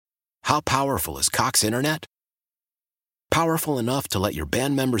How powerful is Cox Internet? Powerful enough to let your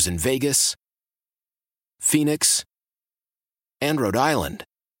band members in Vegas, Phoenix, and Rhode Island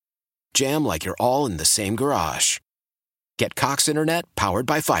jam like you're all in the same garage. Get Cox Internet powered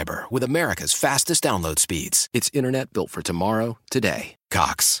by fiber with America's fastest download speeds. It's internet built for tomorrow, today.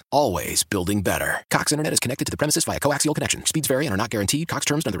 Cox, always building better. Cox Internet is connected to the premises via coaxial connection. Speeds vary and are not guaranteed. Cox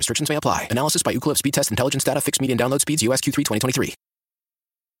terms and other restrictions may apply. Analysis by Ookla Speed Test Intelligence Data. Fixed median download speeds. US Q3 2023.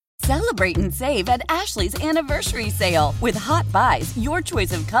 Celebrate and save at Ashley's Anniversary Sale. With Hot Buys, your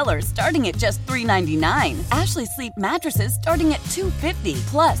choice of colors starting at just $3.99. Ashley Sleep mattresses starting at $2.50.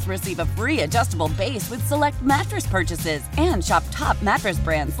 Plus, receive a free adjustable base with select mattress purchases. And shop top mattress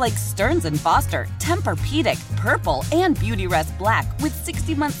brands like Stearns & Foster, Tempur-Pedic, Purple, and Beautyrest Black with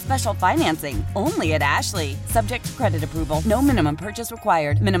 60-month special financing. Only at Ashley. Subject to credit approval. No minimum purchase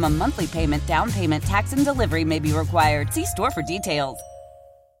required. Minimum monthly payment, down payment, tax, and delivery may be required. See store for details.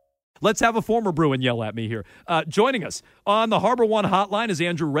 Let's have a former Bruin yell at me here. Joining us on the Harbor One hotline is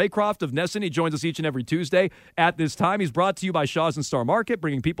Andrew Raycroft of Nesson. He joins us each and every Tuesday at this time. He's brought to you by Shaw's and Star Market,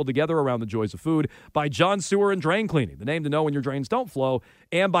 bringing people together around the joys of food, by John Sewer and Drain Cleaning, the name to know when your drains don't flow,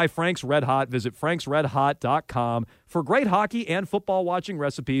 and by Frank's Red Hot. Visit franksredhot.com for great hockey and football watching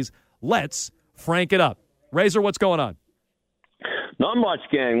recipes. Let's Frank it up. Razor, what's going on? Not much,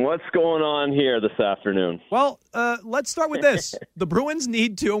 gang. What's going on here this afternoon? Well, let's start with this. The Bruins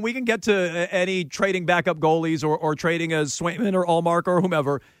need to, and we can get to any trading backup goalies or trading as Swayman or Allmark or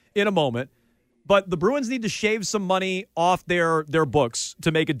whomever in a moment. But the Bruins need to shave some money off their books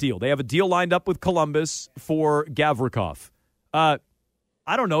to make a deal. They have a deal lined up with Columbus for Gavrikov. I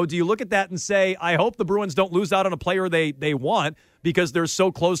don't know. Do you look at that and say, I hope the Bruins don't lose out on a player they want because they're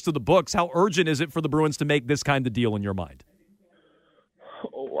so close to the books? How urgent is it for the Bruins to make this kind of deal in your mind?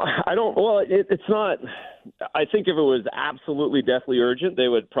 It's not. I think if it was absolutely deathly urgent, they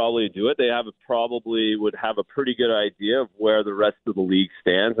would probably do it. They would have a pretty good idea of where the rest of the league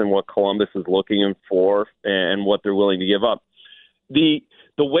stands and what Columbus is looking for and what they're willing to give up. The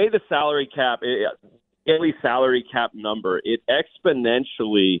way the salary cap, daily salary cap number, it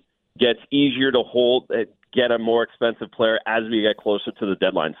exponentially gets easier to get a more expensive player as we get closer to the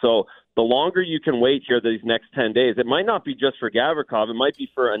deadline. So the longer you can wait here these next 10 days, it might not be just for Gavrikov. It might be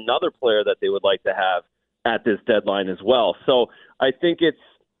for another player that they would like to have at this deadline as well. So I think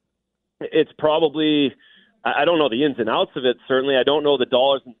it's probably, I don't know the ins and outs of it, certainly. I don't know the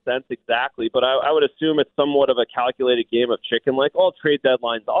dollars and cents exactly, but I would assume it's somewhat of a calculated game of chicken, like all trade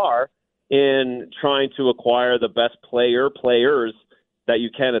deadlines are, in trying to acquire the best players that you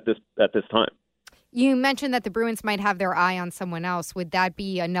can at this time. You mentioned that the Bruins might have their eye on someone else. Would that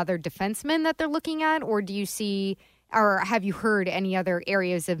be another defenseman that they're looking at, or do you see, or have you heard any other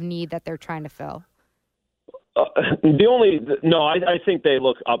areas of need that they're trying to fill? I think they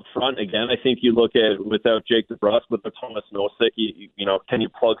look up front again. I think you look at without Jake DeBrusk, with the Thomas Nosek, can you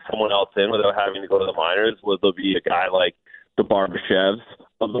plug someone else in without having to go to the minors? Will there be a guy like the Barbashevs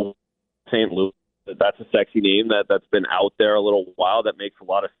of the St. Louis? That's a sexy name that's been out there a little while. That makes a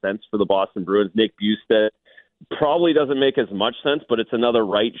lot of sense for the Boston Bruins. Nick Bjugstad probably doesn't make as much sense, but it's another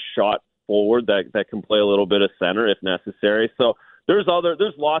right shot forward that can play a little bit of center if necessary. So there's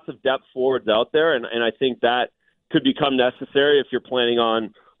lots of depth forwards out there, and I think that could become necessary if you're planning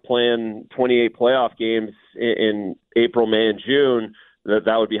on playing 28 playoff games in April, May, and June.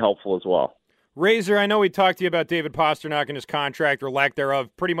 That would be helpful as well. Razor, I know we talked to you about David Pastrnak and his contract or lack thereof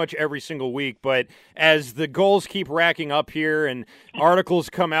pretty much every single week, but as the goals keep racking up here and articles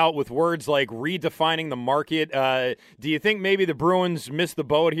come out with words like redefining the market, do you think maybe the Bruins missed the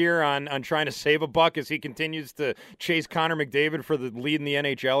boat here on trying to save a buck as he continues to chase Connor McDavid for the lead in the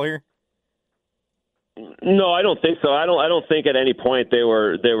NHL here? No, I don't think so. I don't think at any point they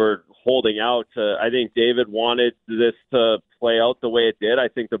were holding out. I think David wanted this to play out the way it did. I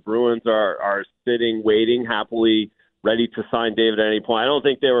think the Bruins are sitting, waiting, happily ready to sign David at any point. I don't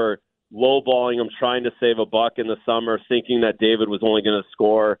think they were lowballing him, trying to save a buck in the summer, thinking that David was only going to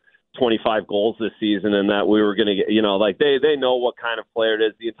score 25 goals this season and that we were going to get, they know what kind of player it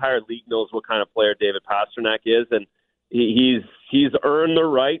is. The entire league knows what kind of player David Pastrnak is, and he's earned the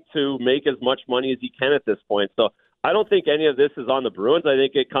right to make as much money as he can at this point. So I don't think any of this is on the Bruins. I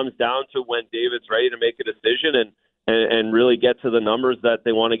think it comes down to when David's ready to make a decision and really get to the numbers that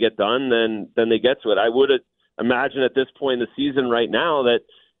they want to get done, then they get to it. I would imagine at this point in the season right now that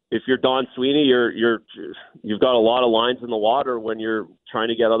if you're Don Sweeney, you've got a lot of lines in the water when you're trying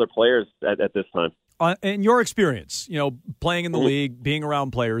to get other players at this time. In your experience, playing in the league, being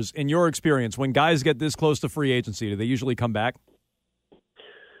around players, in your experience, when guys get this close to free agency, do they usually come back?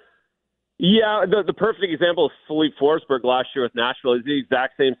 Yeah, the perfect example is Philippe Forsberg last year with Nashville. It's the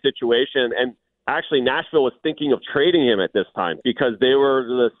exact same situation, and actually Nashville was thinking of trading him at this time because they were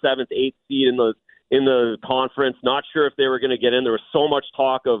the 7th, 8th seed in the conference. Not sure if they were going to get in. There was so much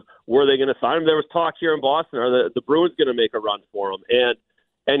talk of were they going to sign him. There was talk here in Boston, are the Bruins going to make a run for him?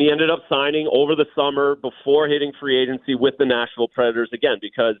 And he ended up signing over the summer before hitting free agency with the Nashville Predators again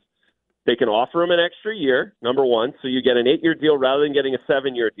because they can offer him an extra year, number one, so you get an 8-year deal rather than getting a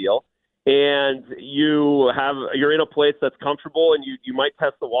 7-year deal. And you're in a place that's comfortable, and you might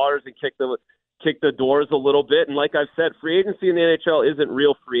test the waters and kick the doors a little bit. And like I've said, free agency in the NHL isn't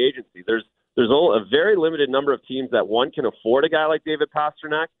real free agency. There's only a very limited number of teams that, one, can afford a guy like David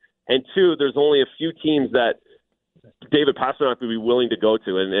Pastrnak, and two, there's only a few teams that David Pastrnak would be willing to go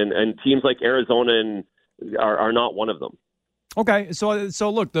to, and teams like Arizona are not one of them. Okay, so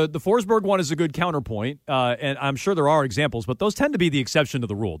look, the Forsberg one is a good counterpoint, and I'm sure there are examples, but those tend to be the exception to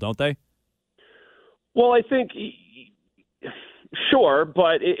the rule, don't they? Well, I think sure,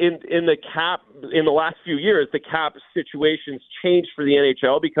 but in the cap in the last few years, the cap situation's changed for the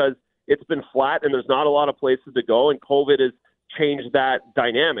NHL because it's been flat and there's not a lot of places to go, and COVID has changed that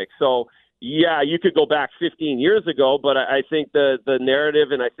dynamic. So. Yeah, you could go back 15 years ago, but I think the narrative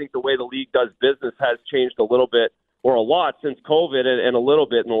and I think the way the league does business has changed a little bit or a lot since COVID and a little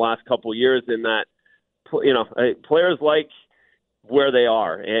bit in the last couple of years in that, players like where they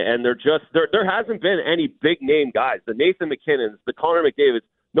are. And they're just there hasn't been any big-name guys. The Nathan McKinnons, the Connor McDavids,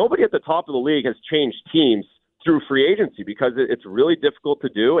 nobody at the top of the league has changed teams through free agency because it's really difficult to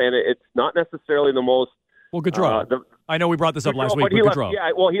do, and it's not necessarily the most Well, Gaudreau. I know we brought this up last week, but Gaudreau.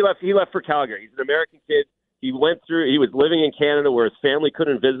 Yeah, well, he left for Calgary. He's an American kid. He was living in Canada where his family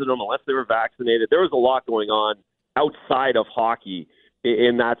couldn't visit him unless they were vaccinated. There was a lot going on outside of hockey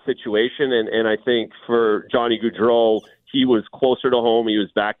in that situation, and I think for Johnny Gaudreau, he was closer to home. He was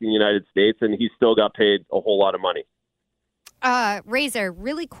back in the United States, and he still got paid a whole lot of money. Razor,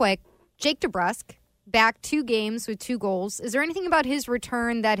 really quick, Jake DeBrusk. Back 2 games with 2 goals. Is there anything about his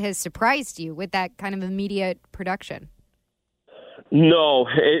return that has surprised you with that kind of immediate production? No,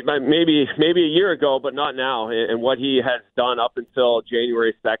 maybe a year ago, but not now. And what he has done up until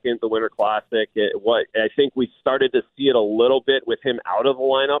January 2nd, the Winter Classic, what I think we started to see it a little bit with him out of the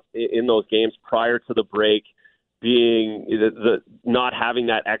lineup in those games prior to the break, being the not having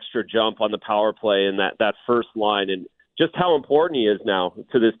that extra jump on the power play and that first line, and just how important he is now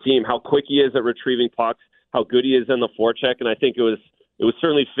to this team, how quick he is at retrieving pucks, how good he is in the forecheck. And I think it was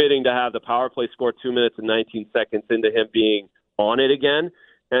certainly fitting to have the power play score 2 minutes and 19 seconds into him being on it again.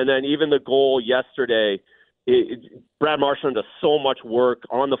 And then even the goal yesterday, Brad Marchand does so much work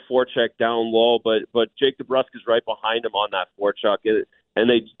on the forecheck down low, but Jake DeBrusk is right behind him on that forecheck. And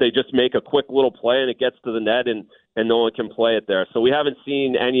they just make a quick little play and it gets to the net and no one can play it there. So we haven't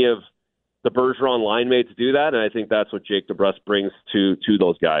seen any of the Bergeron line mates do that, and I think that's what Jake DeBrusk brings to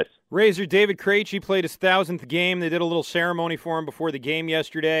those guys. Razor, David Krejci played his 1,000th game. They did a little ceremony for him before the game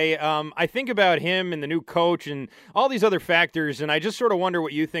yesterday. I think about him and the new coach and all these other factors, and I just sort of wonder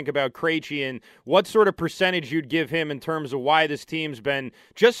what you think about Krejci and what sort of percentage you'd give him in terms of why this team's been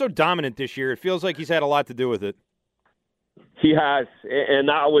just so dominant this year. It feels like he's had a lot to do with it. He has, and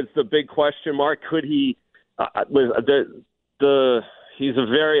that was the big question mark. Could he he's a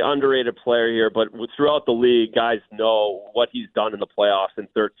very underrated player here, but throughout the league, guys know what he's done in the playoffs in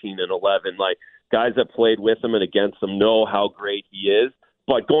 13 and 11. Like, guys that played with him and against him know how great he is.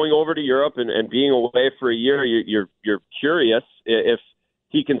 But going over to Europe and being away for a year, you're curious if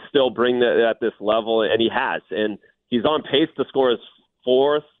he can still bring that at this level, and he has. And he's on pace to score his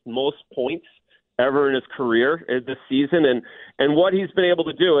 4th most points ever in his career this season. And what he's been able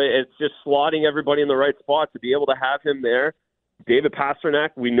to do, it's just slotting everybody in the right spot to be able to have him there. David Pastrnak,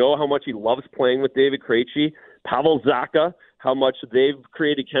 we know how much he loves playing with David Krejci. Pavel Zacha, how much they've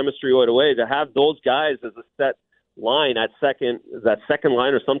created chemistry right away. To have those guys as a set line at that second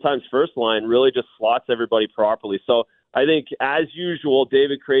line or sometimes first line really just slots everybody properly. So I think, as usual,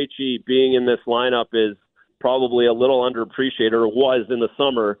 David Krejci being in this lineup is probably a little underappreciated, or was in the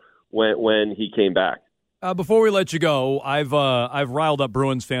summer when he came back. Before we let you go, I've riled up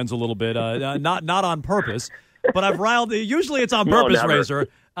Bruins fans a little bit, not on purpose. But I've riled. Usually it's on purpose, Razor.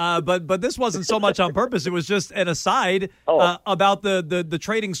 But this wasn't so much on purpose. It was just an aside about the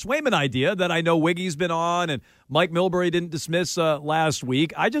trading Swayman idea that I know Wiggy's been on and Mike Milbury didn't dismiss last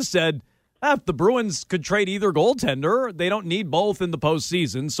week. I just said if the Bruins could trade either goaltender, they don't need both in the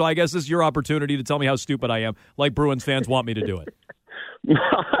postseason. So I guess this is your opportunity to tell me how stupid I am, like Bruins fans want me to do it.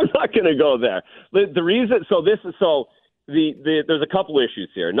 I'm not going to go there. The reason, there's a couple issues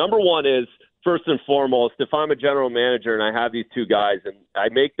here. Number one is first and foremost, if I'm a general manager and I have these two guys and I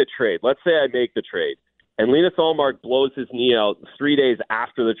make the trade, let's say I make the trade, and Linus Ullmark blows his knee out 3 days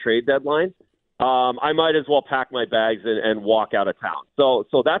after the trade deadline, I might as well pack my bags and walk out of town.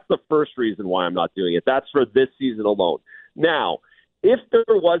 So that's the first reason why I'm not doing it. That's for this season alone. Now, if there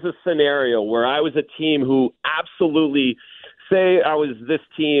was a scenario where I was a team who absolutely, say I was this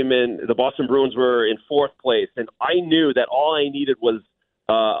team and the Boston Bruins were in fourth place, and I knew that all I needed was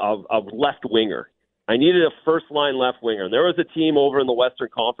a left winger. I needed a first-line left winger. And there was a team over in the Western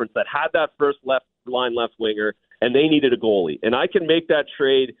Conference that had that first-line left winger, and they needed a goalie. And I can make that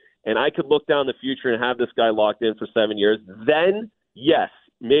trade, and I could look down the future and have this guy locked in for 7 years. Then, yes,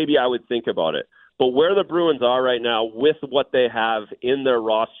 maybe I would think about it. But where the Bruins are right now with what they have in their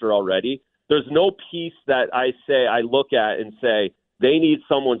roster already, there's no piece that I look at and say, they need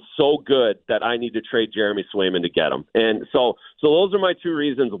someone so good that I need to trade Jeremy Swayman to get him. And so those are my two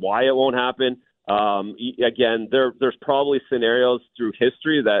reasons why it won't happen. Again, there's probably scenarios through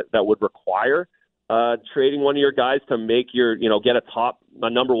history that would require trading one of your guys to make get a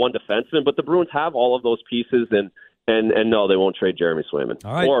number one defenseman. But the Bruins have all of those pieces, and no, they won't trade Jeremy Swayman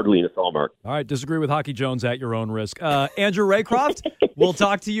or Linus Ullmark. All right, disagree with Hockey Jones at your own risk. Andrew Raycroft, we'll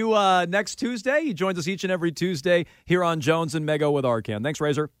talk to you next Tuesday. He joins us each and every Tuesday here on Jones and Mego with Arcand. Thanks,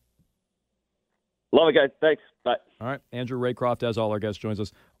 Razor. Love it, guys. Thanks. Bye. All right, Andrew Raycroft, as all our guests, joins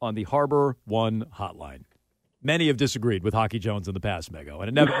us on the Harbor One Hotline. Many have disagreed with Hockey Jones in the past, Mego,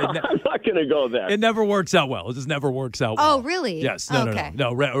 and I'm not going to go there. It never works out well. It just never works out well. Oh, really? Yes. Okay.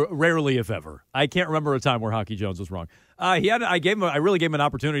 No. Rarely, if ever. I can't remember a time where Hockey Jones was wrong. I really gave him an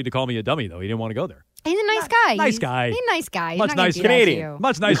opportunity to call me a dummy, though. He didn't want to go there. He's a nice guy. Nice guy. He's a nice guy. Much nicer. Canadian.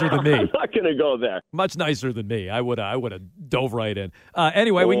 Much nicer than me. I'm not going to go there. Much nicer than me. I would have dove right in.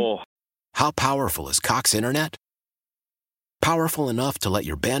 Anyway, How powerful is Cox Internet? Powerful enough to let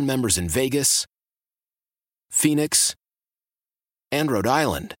your band members in Vegas, Phoenix, and Rhode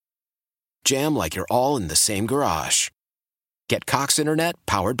Island jam like you're all in the same garage. Get Cox Internet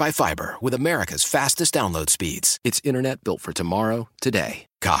powered by fiber with America's fastest download speeds. It's internet built for tomorrow, today.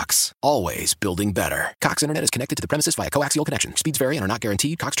 Cox, always building better. Cox Internet is connected to the premises via coaxial connection. Speeds vary and are not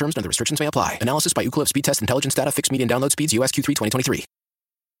guaranteed. Cox terms and other restrictions may apply. Analysis by Ookla Speed Test Intelligence Data. Fixed median download speeds. US Q3 2023.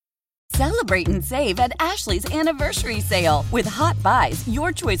 Celebrate and save at Ashley's Anniversary Sale. With Hot Buys,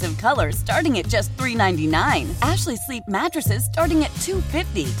 your choice of colors starting at just $3.99. Ashley Sleep mattresses starting at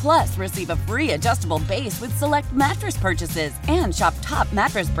 $2.50. Plus, receive a free adjustable base with select mattress purchases. And shop top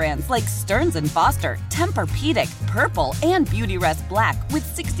mattress brands like Stearns & Foster, Tempur-Pedic, Purple, and Beautyrest Black with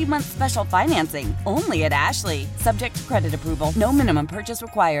 60-month special financing. Only at Ashley. Subject to credit approval. No minimum purchase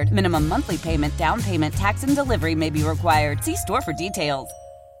required. Minimum monthly payment, down payment, tax, and delivery may be required. See store for details.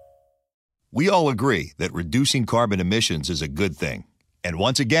 We all agree that reducing carbon emissions is a good thing. And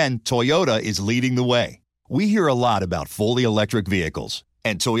once again, Toyota is leading the way. We hear a lot about fully electric vehicles,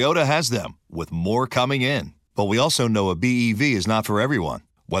 and Toyota has them, with more coming in. But we also know a BEV is not for everyone,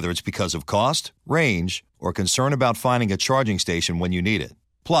 whether it's because of cost, range, or concern about finding a charging station when you need it.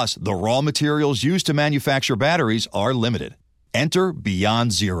 Plus, the raw materials used to manufacture batteries are limited. Enter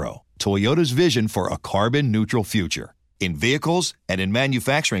Beyond Zero, Toyota's vision for a carbon-neutral future. In vehicles and in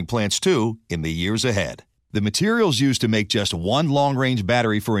manufacturing plants, too, in the years ahead. The materials used to make just one long-range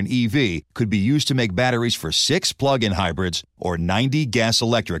battery for an EV could be used to make batteries for 6 plug-in hybrids or 90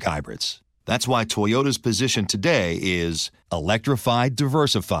 gas-electric hybrids. That's why Toyota's position today is electrified,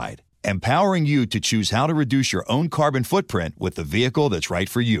 diversified, empowering you to choose how to reduce your own carbon footprint with the vehicle that's right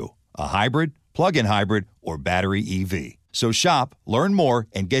for you, a hybrid, plug-in hybrid, or battery EV. So shop, learn more,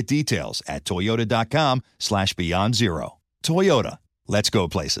 and get details at toyota.com/beyond zero. Toyota, let's go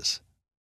places.